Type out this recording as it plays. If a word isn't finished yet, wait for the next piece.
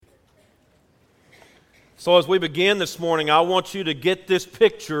So as we begin this morning, I want you to get this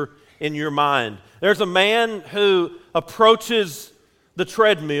picture in your mind. There's a man who approaches the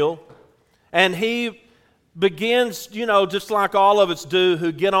treadmill, and he begins, just like all of us do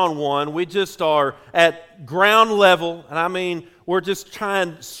who get on one. We just are at ground level, and I mean, we're just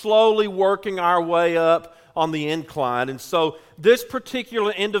slowly working our way up on the incline. And so this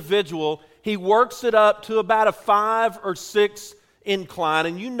particular individual, he works it up to about a 5 or 6 incline,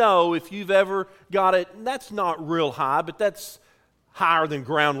 and if you've ever got it, that's not real high, but that's higher than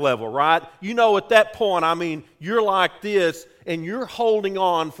ground level, right? At that point, you're like this, and you're holding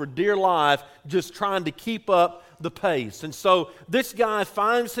on for dear life, just trying to keep up the pace. And so this guy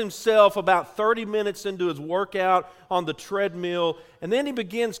finds himself about 30 minutes into his workout on the treadmill, and then he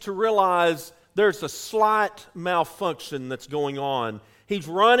begins to realize there's a slight malfunction that's going on. He's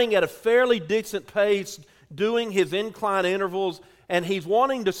running at a fairly decent pace, doing his incline intervals, and he's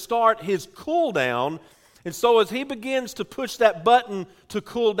wanting to start his cool down. And so as he begins to push that button to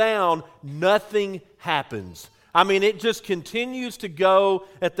cool down, nothing happens. It just continues to go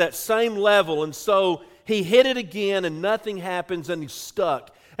at that same level. And so he hit it again and nothing happens, and he's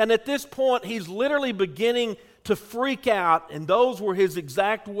stuck. And at this point, he's literally beginning to freak out, and those were his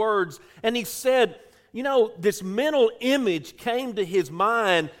exact words. And he said, this mental image came to his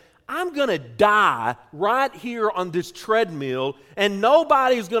mind. I'm going to die right here on this treadmill, and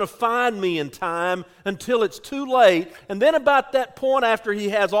nobody's going to find me in time until it's too late. And then about that point, after he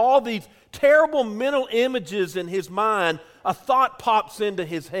has all these terrible mental images in his mind, a thought pops into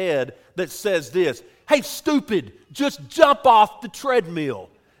his head that says this: "Hey, stupid, just jump off the treadmill."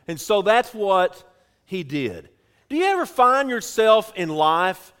 And so that's what he did. Do you ever find yourself in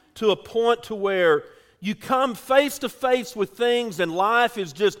life to a point to where you come face to face with things and life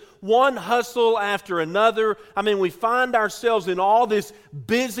is just one hustle after another? We find ourselves in all this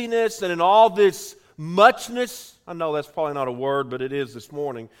busyness and in all this muchness. I know that's probably not a word, but it is this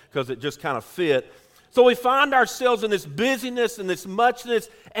morning because it just kind of fit. So we find ourselves in this busyness and this muchness,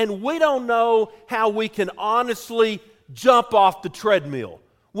 and we don't know how we can honestly jump off the treadmill.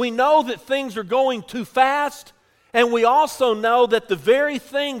 We know that things are going too fast, and we also know that the very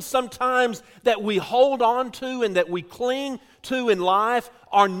things sometimes that we hold on to and that we cling to in life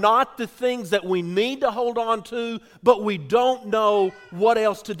are not the things that we need to hold on to, but we don't know what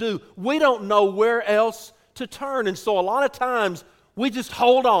else to do. We don't know where else to turn. And so a lot of times we just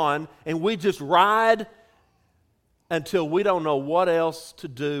hold on and we just ride until we don't know what else to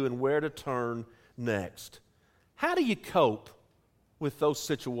do and where to turn next. How do you cope with those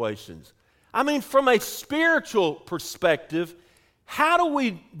situations? From a spiritual perspective, how do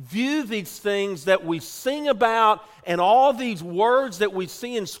we view these things that we sing about and all these words that we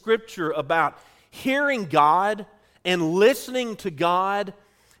see in Scripture about hearing God and listening to God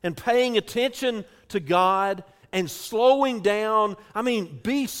and paying attention to God and slowing down?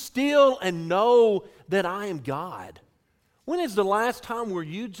 Be still and know that I am God. When is the last time where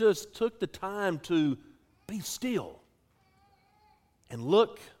you just took the time to be still and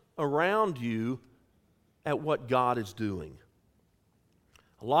look around you at what God is doing?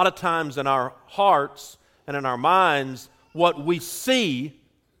 A lot of times in our hearts and in our minds, what we see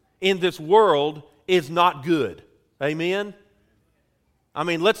in this world is not good. Amen?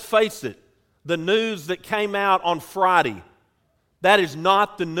 Let's face it. The news that came out on Friday, that is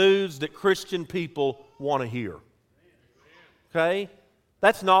not the news that Christian people want to hear. Okay?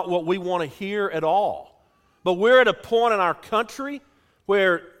 That's not what we want to hear at all. But we're at a point in our country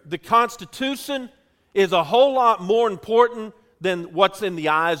where the Constitution is a whole lot more important than what's in the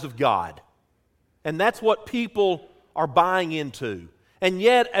eyes of God. And that's what people are buying into. And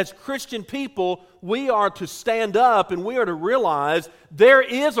yet, as Christian people, we are to stand up and we are to realize there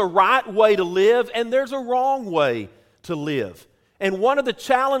is a right way to live and there's a wrong way to live. And one of the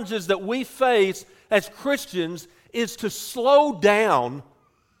challenges that we face as Christians is to slow down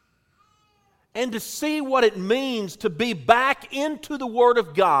and to see what it means to be back into the Word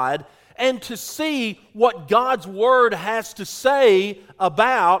of God and to see what God's Word has to say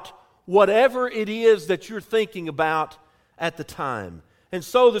about whatever it is that you're thinking about at the time. And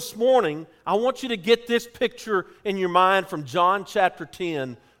so this morning, I want you to get this picture in your mind from John chapter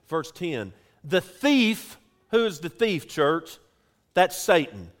 10, verse 10. The thief, who is the thief, church? That's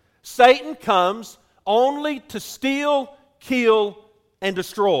Satan. Satan comes only to steal, kill, and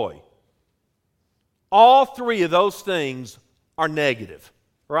destroy. All three of those things are negative,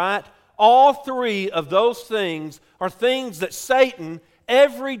 right? All three of those things are things that Satan,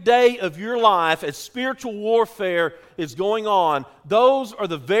 every day of your life as spiritual warfare is going on, those are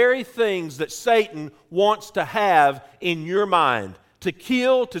the very things that Satan wants to have in your mind, to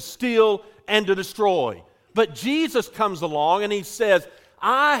kill, to steal, and to destroy. But Jesus comes along and he says,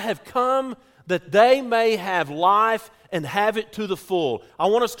 I have come that they may have life and have it to the full. I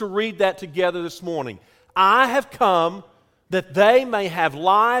want us to read that together this morning. I have come that they may have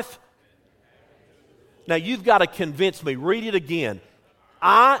life. Now you've got to convince me. Read it again.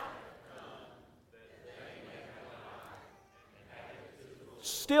 I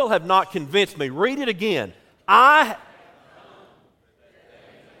still have not convinced me. Read it again.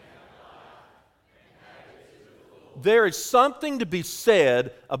 There is something to be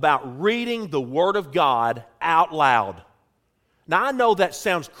said about reading the Word of God out loud. Now, I know that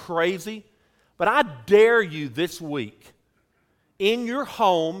sounds crazy, but I dare you this week, in your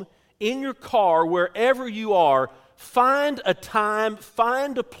home, in your car, wherever you are, find a time,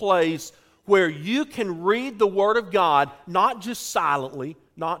 find a place where you can read the Word of God, not just silently,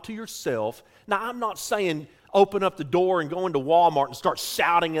 not to yourself. Now, I'm not saying open up the door and go into Walmart and start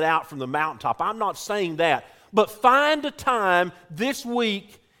shouting it out from the mountaintop. I'm not saying that. But find a time this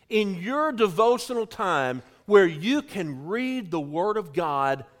week in your devotional time where you can read the Word of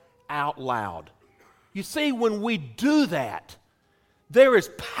God out loud. You see, when we do that, there is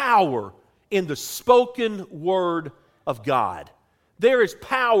power in the spoken Word of God. There is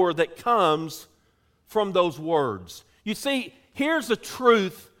power that comes from those words. You see, here's the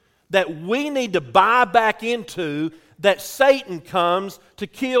truth that we need to buy back into, that Satan comes to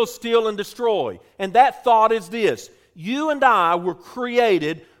kill, steal, and destroy. And that thought is this: you and I were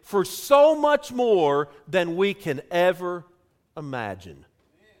created for so much more than we can ever imagine.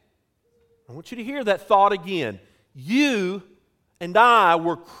 I want you to hear that thought again. You and I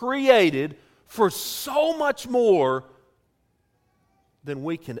were created for so much more than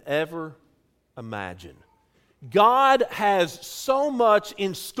we can ever imagine. God has so much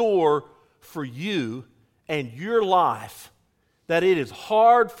in store for you and your life that it is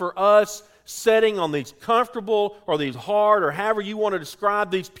hard for us sitting on these comfortable or these hard or however you want to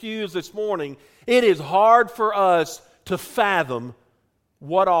describe these pews this morning. It is hard for us to fathom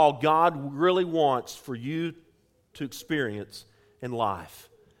what all God really wants for you to experience in life.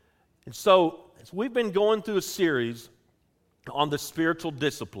 And so, as we've been going through a series on the spiritual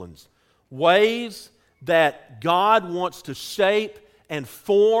disciplines, ways that God wants to shape and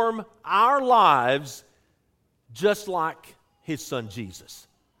form our lives just like His Son Jesus.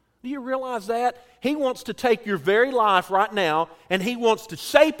 Do you realize that? He wants to take your very life right now and He wants to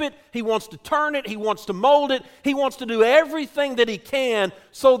shape it, He wants to turn it, He wants to mold it, He wants to do everything that He can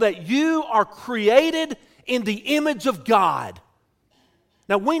so that you are created in the image of God.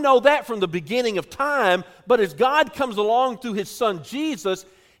 Now we know that from the beginning of time, but as God comes along through His Son Jesus,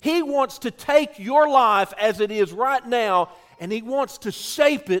 He wants to take your life as it is right now and He wants to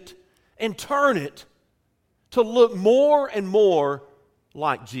shape it and turn it to look more and more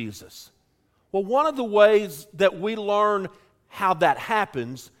like Jesus. Well, one of the ways that we learn how that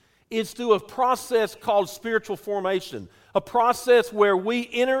happens is through a process called spiritual formation, a process where we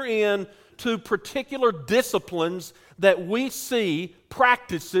enter into particular disciplines that we see,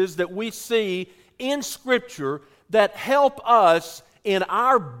 practices that we see in Scripture that help us in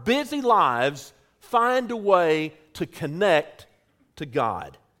our busy lives find a way to connect to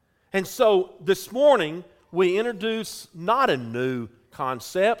God. And so this morning, we introduce not a new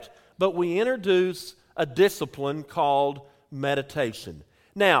concept, but we introduce a discipline called meditation.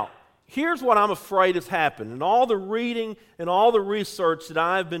 Now, here's what I'm afraid has happened. In all the reading and all the research that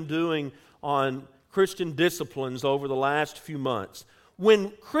I've been doing on Christian disciplines over the last few months,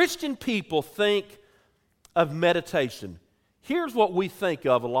 when Christian people think of meditation, here's what we think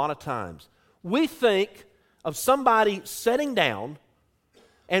of a lot of times. We think of somebody sitting down,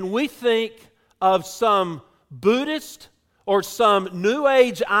 and we think of some Buddhist or some New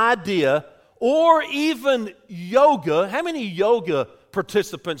Age idea, or even yoga. How many yoga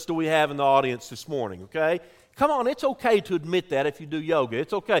participants do we have in the audience this morning, okay? Come on, it's okay to admit that if you do yoga.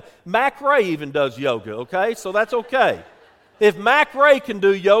 It's okay. Mac Ray even does yoga, okay? So that's okay. If Mac Ray can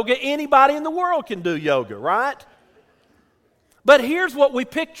do yoga, anybody in the world can do yoga, right? But here's what we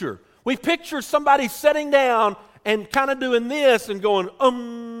picture. We picture somebody sitting down and kind of doing this and going,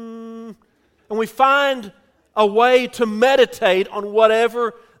 and we find a way to meditate on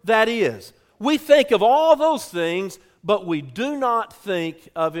whatever that is. We think of all those things, but we do not think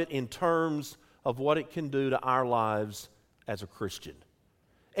of it in terms of what it can do to our lives as a Christian.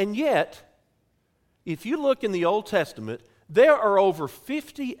 And yet, if you look in the Old Testament, there are over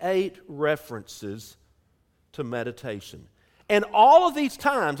 58 references to meditation. And all of these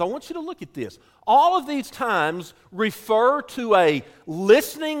times, I want you to look at this, all of these times refer to a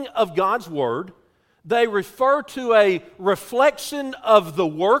listening of God's Word. They refer to a reflection of the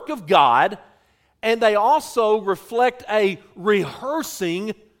work of God, and they also reflect a rehearsing.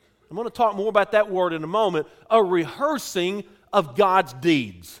 I'm going to talk more about that word in a moment, a rehearsing of God's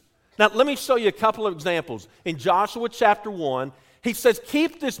deeds. Now, let me show you a couple of examples. In Joshua chapter 1, he says,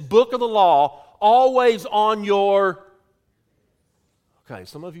 keep this book of the law always on your, okay,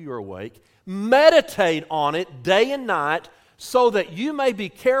 some of you are awake, meditate on it day and night so that you may be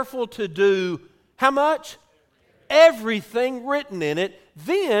careful to do, how much? Everything written in it.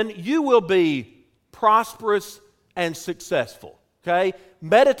 Then you will be prosperous and successful. Okay?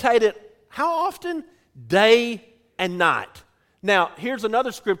 Meditate it how often? Day and night. Now, here's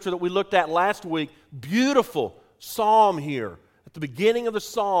another scripture that we looked at last week. Beautiful psalm here. At the beginning of the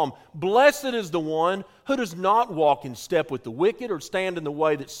psalm, blessed is the one who does not walk in step with the wicked or stand in the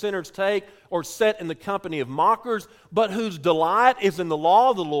way that sinners take or sit in the company of mockers, but whose delight is in the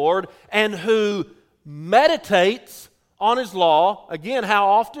law of the Lord and who meditates on his law, again, how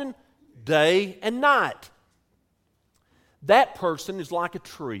often? Day and night. That person is like a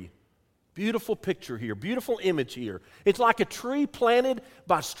tree. Beautiful picture here, beautiful image here. It's like a tree planted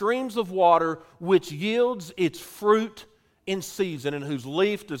by streams of water, which yields its fruit in season, and whose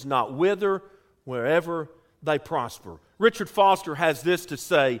leaf does not wither wherever they prosper. Richard Foster has this to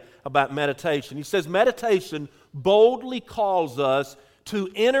say about meditation. He says, meditation boldly calls us to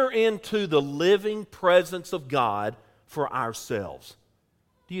enter into the living presence of God for ourselves.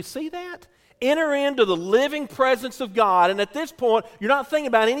 Do you see that? Enter into the living presence of God. And at this point, you're not thinking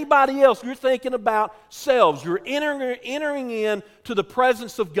about anybody else. You're thinking about selves. You're entering in to the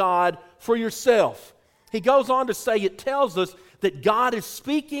presence of God for yourself. He goes on to say, it tells us that God is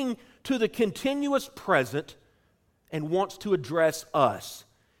speaking to the continuous present and wants to address us.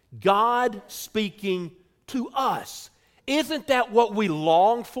 God speaking to us. Isn't that what we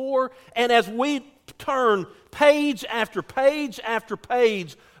long for? And as we turn page after page after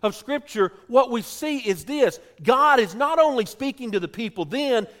page of Scripture, what we see is this. God is not only speaking to the people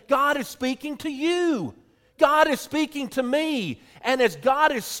then, God is speaking to you. God is speaking to me. And as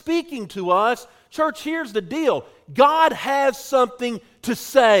God is speaking to us, church, here's the deal. God has something to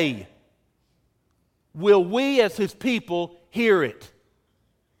say. Will we as His people hear it?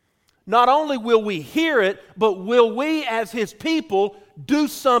 Not only will we hear it, but will we as His people do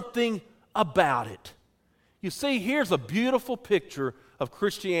something about it? You see, here's a beautiful picture of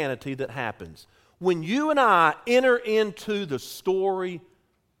Christianity that happens. When you and I enter into the story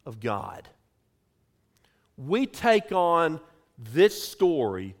of God, we take on this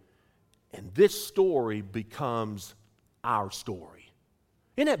story, and this story becomes our story.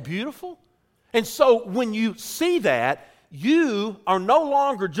 Isn't that beautiful? And so when you see that, you are no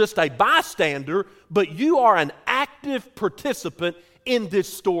longer just a bystander, but you are an active participant in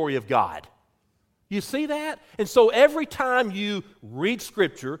this story of God. You see that? And so every time you read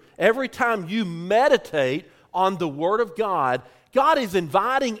Scripture, every time you meditate on the Word of God, God is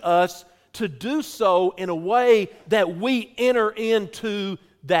inviting us to do so in a way that we enter into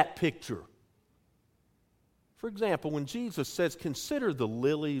that picture. For example, when Jesus says, consider the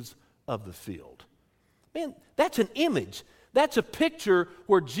lilies of the field. Man, that's an image. That's a picture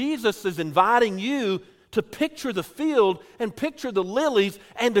where Jesus is inviting you to picture the field and picture the lilies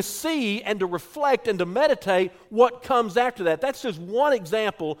and to see and to reflect and to meditate what comes after that. That's just one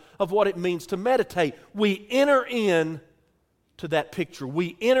example of what it means to meditate. We enter in to that picture.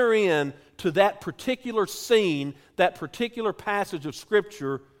 We enter in to that particular scene, that particular passage of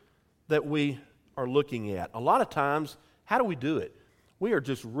Scripture that we are looking at. A lot of times, how do we do it? We are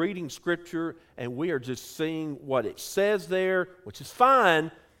just reading Scripture and we are just seeing what it says there, which is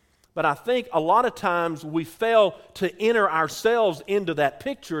fine. But I think a lot of times we fail to enter ourselves into that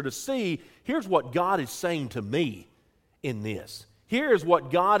picture to see, here's what God is saying to me in this. Here's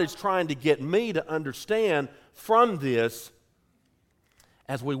what God is trying to get me to understand from this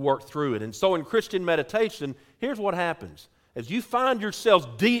as we work through it. And so in Christian meditation, here's what happens. As you find yourselves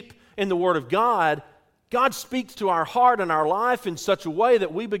deep in the Word of God, God speaks to our heart and our life in such a way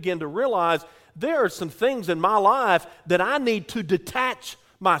that we begin to realize there are some things in my life that I need to detach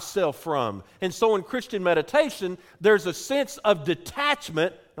myself from. And so in Christian meditation, there's a sense of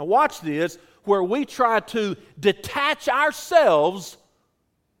detachment. Now watch this, where we try to detach ourselves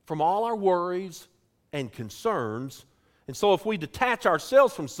from all our worries and concerns. And so if we detach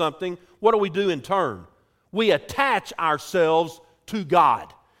ourselves from something, what do we do in turn? We attach ourselves to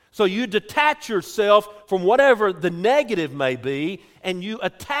God. So you detach yourself from whatever the negative may be, and you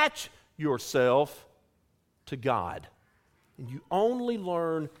attach yourself to God. And you only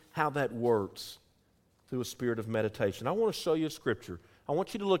learn how that works through a spirit of meditation. I want to show you a scripture. I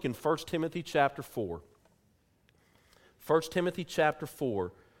want you to look in 1 Timothy chapter 4. 1 Timothy chapter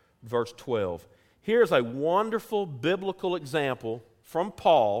 4, verse 12. Here's a wonderful biblical example from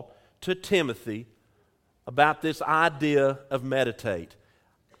Paul to Timothy about this idea of meditate.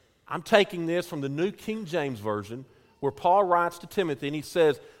 I'm taking this from the New King James Version, where Paul writes to Timothy, and he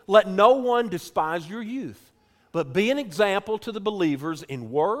says, "Let no one despise your youth, but be an example to the believers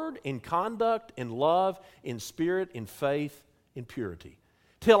in word, in conduct, in love, in spirit, in faith, in purity.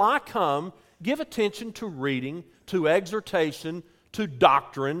 Till I come, give attention to reading, to exhortation, to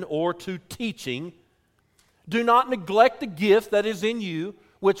doctrine, or to teaching. Do not neglect the gift that is in you,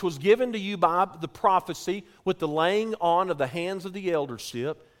 which was given to you by the prophecy with the laying on of the hands of the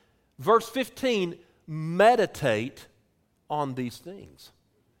eldership." Verse 15, meditate on these things.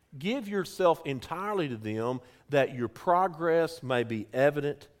 Give yourself entirely to them, that your progress may be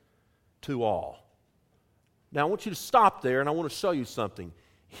evident to all. Now I want you to stop there, and I want to show you something.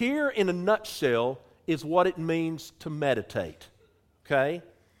 Here in a nutshell is what it means to meditate. Okay?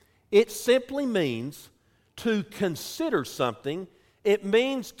 It simply means to consider something. It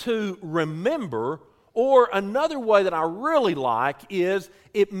means to remember, or another way that I really like is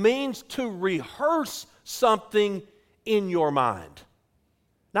it means to rehearse something in your mind.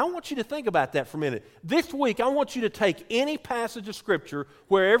 Now I want you to think about that for a minute. This week I want you to take any passage of Scripture,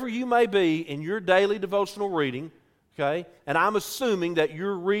 wherever you may be in your daily devotional reading, okay? And I'm assuming that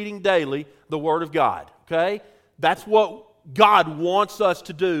you're reading daily the Word of God, okay? That's what God wants us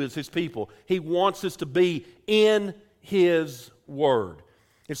to do as His people. He wants us to be in His Word.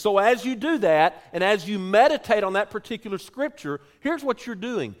 And so as you do that, and as you meditate on that particular Scripture, here's what you're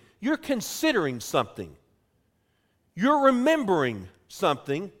doing. You're considering something. You're remembering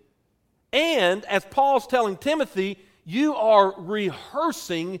something. And as Paul's telling Timothy, you are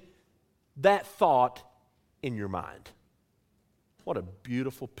rehearsing that thought in your mind. What a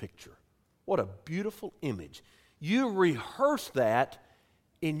beautiful picture. What a beautiful image. You rehearse that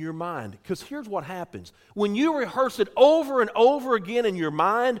in your mind. Because here's what happens. When you rehearse it over and over again in your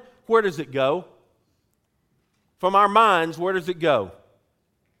mind, where does it go? From our minds, where does it go?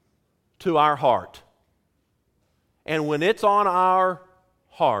 To our heart. And when it's on our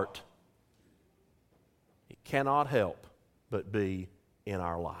heart, it cannot help but be in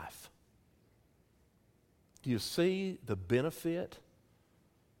our life. Do you see the benefit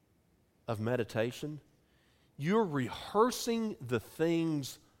of meditation? You're rehearsing the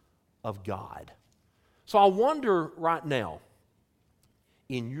things of God. So I wonder right now,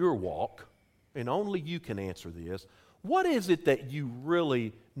 in your walk, and only you can answer this, what is it that you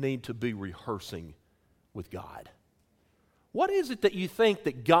really need to be rehearsing with God? What is it that you think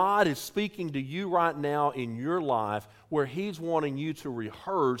that God is speaking to you right now in your life, where He's wanting you to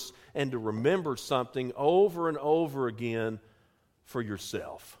rehearse and to remember something over and over again for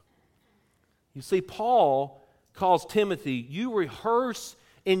yourself? You see, Paul calls Timothy, you rehearse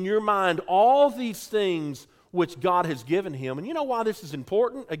in your mind all these things which God has given him. And you know why this is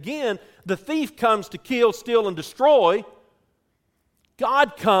important? Again, the thief comes to kill, steal, and destroy.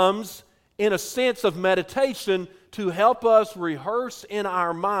 God comes in a sense of meditation to help us rehearse in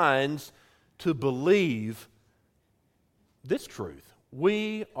our minds to believe this truth.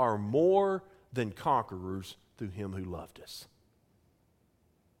 We are more than conquerors through Him who loved us.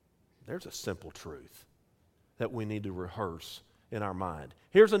 There's a simple truth that we need to rehearse in our mind.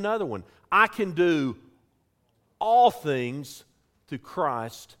 Here's another one. I can do all things through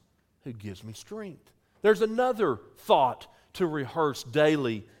Christ who gives me strength. There's another thought to rehearse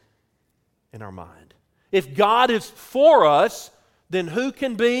daily in our mind. If God is for us, then who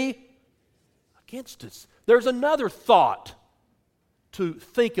can be against us? There's another thought to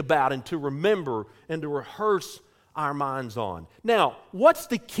think about and to remember and to rehearse our minds on. Now, what's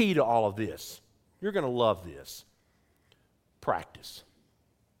the key to all of this? You're going to love this. Practice.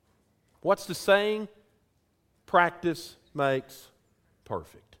 What's the saying? Practice makes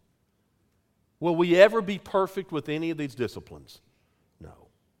perfect. Will we ever be perfect with any of these disciplines? No.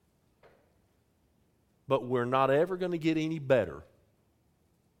 But we're not ever going to get any better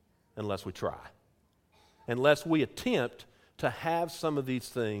unless we try. Unless we attempt to have some of these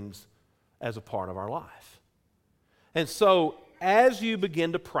things as a part of our life. And so, as you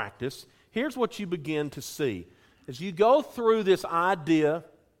begin to practice, here's what you begin to see. As you go through this idea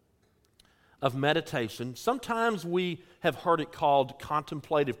of meditation, sometimes we have heard it called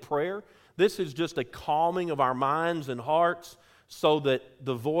contemplative prayer. This is just a calming of our minds and hearts so that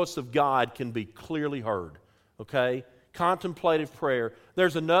the voice of God can be clearly heard. Okay? Contemplative prayer.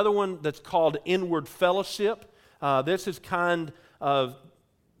 There's another one that's called inward fellowship. This is kind of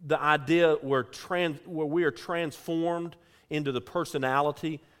the idea where we are transformed into the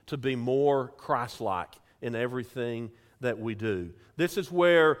personality to be more Christ-like in everything that we do. This is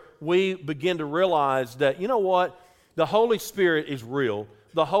where we begin to realize that, you know what? The Holy Spirit is real.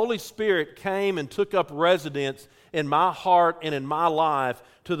 The Holy Spirit came and took up residence in my heart and in my life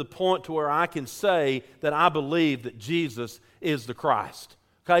to the point to where I can say that I believe that Jesus is the Christ.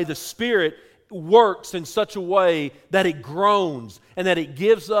 Okay, the Spirit works in such a way that it groans and that it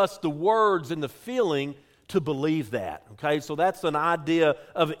gives us the words and the feeling to believe that. Okay, so that's an idea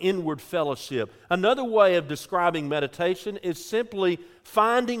of inward fellowship. Another way of describing meditation is simply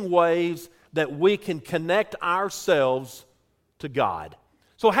finding ways that we can connect ourselves to God.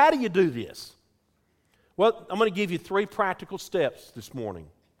 So how do you do this? Well, I'm going to give you 3 practical steps this morning,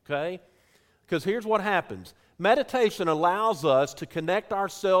 okay? Because here's what happens. Meditation allows us to connect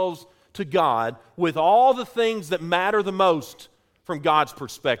ourselves to God with all the things that matter the most from God's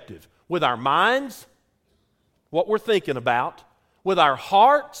perspective. With our minds, what we're thinking about, with our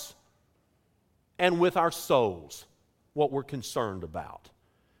hearts, and with our souls, what we're concerned about.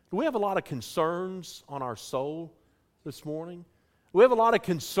 Do we have a lot of concerns on our soul this morning? Do we have a lot of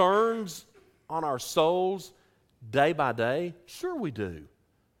concerns on our souls day by day? Sure we do.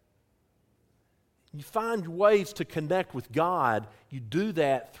 You find ways to connect with God. You do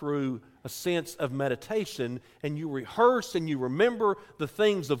that through a sense of meditation, and you rehearse and you remember the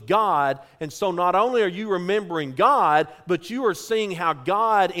things of God. And so not only are you remembering God, but you are seeing how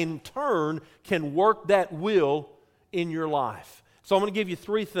God in turn can work that will in your life. So I'm going to give you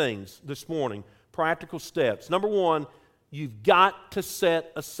 3 things this morning, practical steps. Number 1, you've got to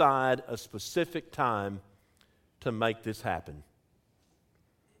set aside a specific time to make this happen.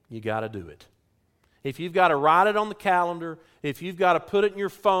 You got to do it. If you've got to write it on the calendar, if you've got to put it in your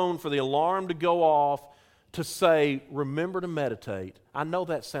phone for the alarm to go off to say, remember to meditate. I know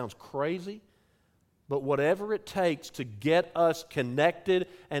that sounds crazy, but whatever it takes to get us connected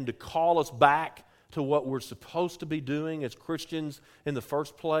and to call us back to what we're supposed to be doing as Christians in the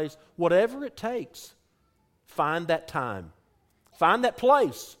first place, whatever it takes, find that time. Find that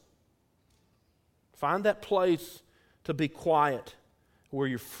place. Find that place to be quiet where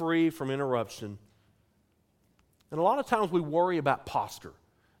you're free from interruption. And a lot of times we worry about posture.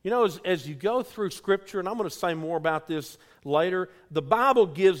 You know, as you go through Scripture, and I'm going to say more about this later, the Bible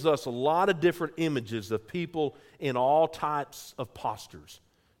gives us a lot of different images of people in all types of postures.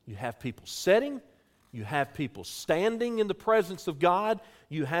 You have people sitting. You have people standing in the presence of God.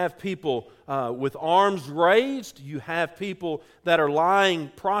 You have people with arms raised. You have people that are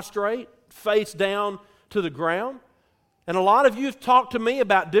lying prostrate, face down to the ground. And a lot of you have talked to me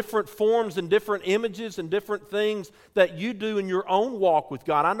about different forms and different images and different things that you do in your own walk with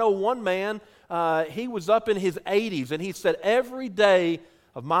God. I know one man, he was up in his 80s, and he said, every day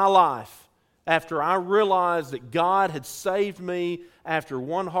of my life, after I realized that God had saved me after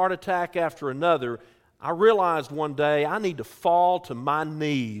one heart attack after another, I realized one day I need to fall to my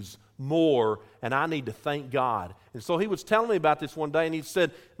knees more, and I need to thank God. And so he was telling me about this one day, and he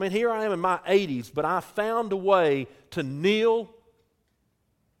said, man, here I am in my 80s, but I found a way to kneel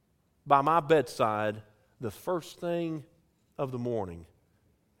by my bedside the first thing of the morning.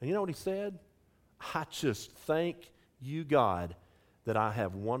 And you know what he said? I just thank you, God, that I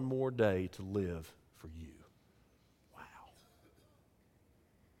have one more day to live for you. Wow.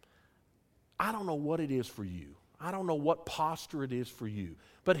 I don't know what it is for you. I don't know what posture it is for you.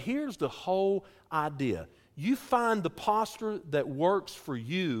 But here's the whole idea. You find the posture that works for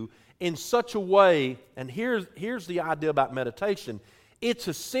you in such a way, and here's the idea about meditation. It's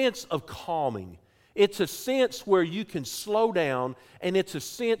a sense of calming. It's a sense where you can slow down, and it's a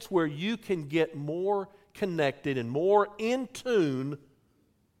sense where you can get more connected and more in tune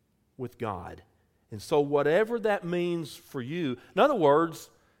with God. And so whatever that means for you, in other words,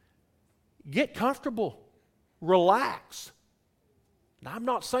 get comfortable. Relax. Now, I'm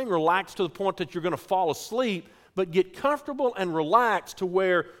not saying relax to the point that you're going to fall asleep, but get comfortable and relax to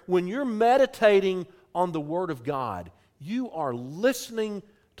where when you're meditating on the Word of God, you are listening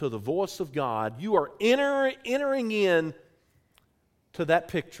to the voice of God. You are entering in to that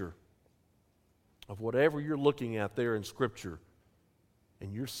picture of whatever you're looking at there in Scripture.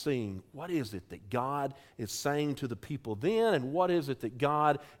 And you're seeing what is it that God is saying to the people then, and what is it that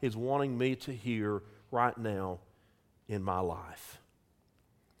God is wanting me to hear right now in my life.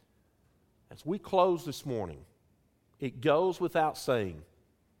 As we close this morning, it goes without saying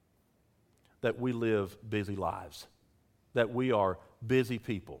that we live busy lives, that we are busy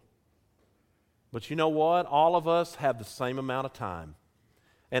people. But you know what? All of us have the same amount of time.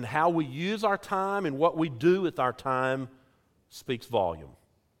 And how we use our time and what we do with our time speaks volume.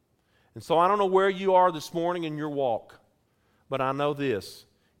 And so I don't know where you are this morning in your walk, but I know this.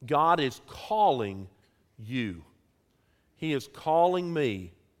 God is calling you. He is calling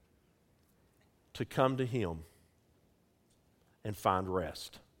me to come to Him and find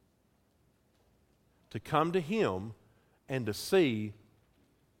rest. To come to Him and to see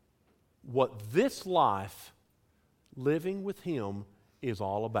what this life, living with Him, is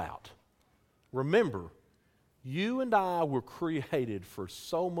all about. Remember, you and I were created for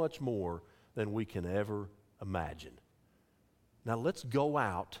so much more than we can ever imagine. Now let's go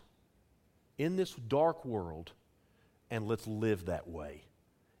out in this dark world and let's live that way,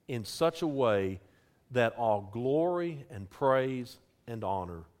 in such a way that all glory and praise and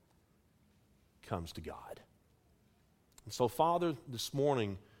honor comes to God. And so, Father, this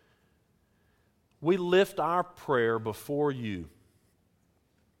morning, we lift our prayer before you.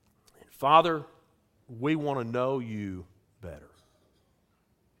 And Father, we want to know you better.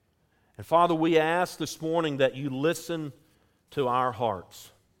 And Father, we ask this morning that you listen to our hearts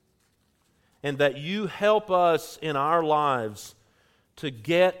and that you help us in our lives to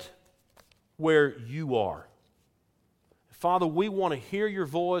get where you are. Father, we want to hear your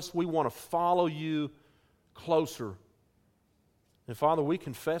voice. We want to follow you closer. And Father, we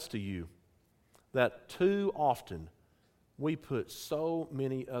confess to you that too often we put so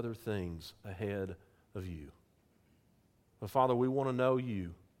many other things ahead of you. But Father, we want to know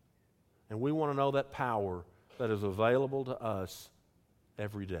you, and we want to know that power that is available to us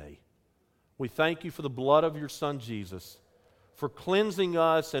every day. We thank you for the blood of your Son, Jesus, for cleansing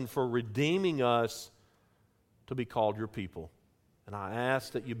us and for redeeming us to be called your people. And I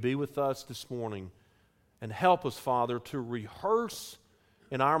ask that you be with us this morning and help us, Father, to rehearse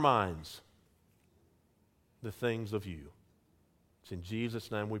in our minds the things of you. It's in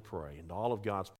Jesus' name we pray, and all of God's